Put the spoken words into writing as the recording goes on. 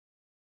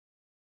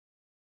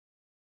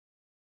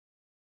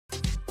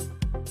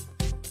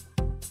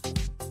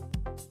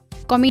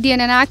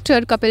Comedian and actor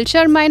Kapil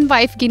Sharma and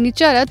wife Ginny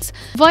Charat's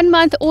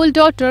 1-month-old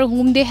daughter,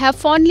 whom they have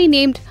fondly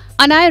named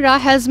Anayra,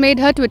 has made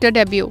her Twitter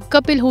debut.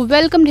 Kapil, who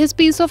welcomed his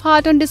piece of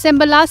heart on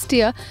December last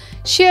year,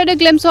 shared a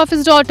glimpse of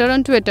his daughter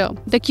on Twitter.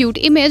 The cute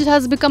image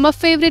has become a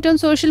favorite on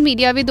social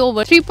media with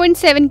over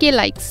 3.7k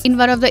likes. In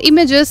one of the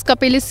images,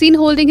 Kapil is seen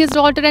holding his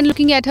daughter and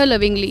looking at her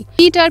lovingly.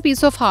 "Meet our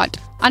piece of heart,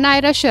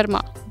 Anayra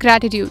Sharma.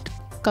 Gratitude,"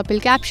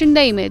 Kapil captioned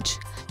the image.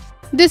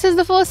 This is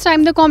the first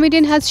time the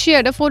comedian has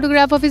shared a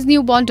photograph of his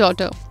newborn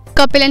daughter.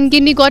 Kapil and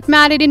Ginny got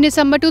married in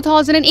December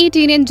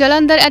 2018 in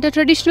Jalandhar at a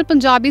traditional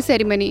Punjabi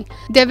ceremony.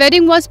 Their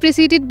wedding was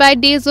preceded by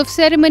days of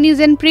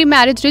ceremonies and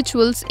pre-marriage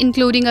rituals,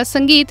 including a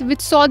sangeet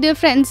which saw their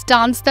friends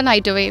dance the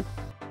night away.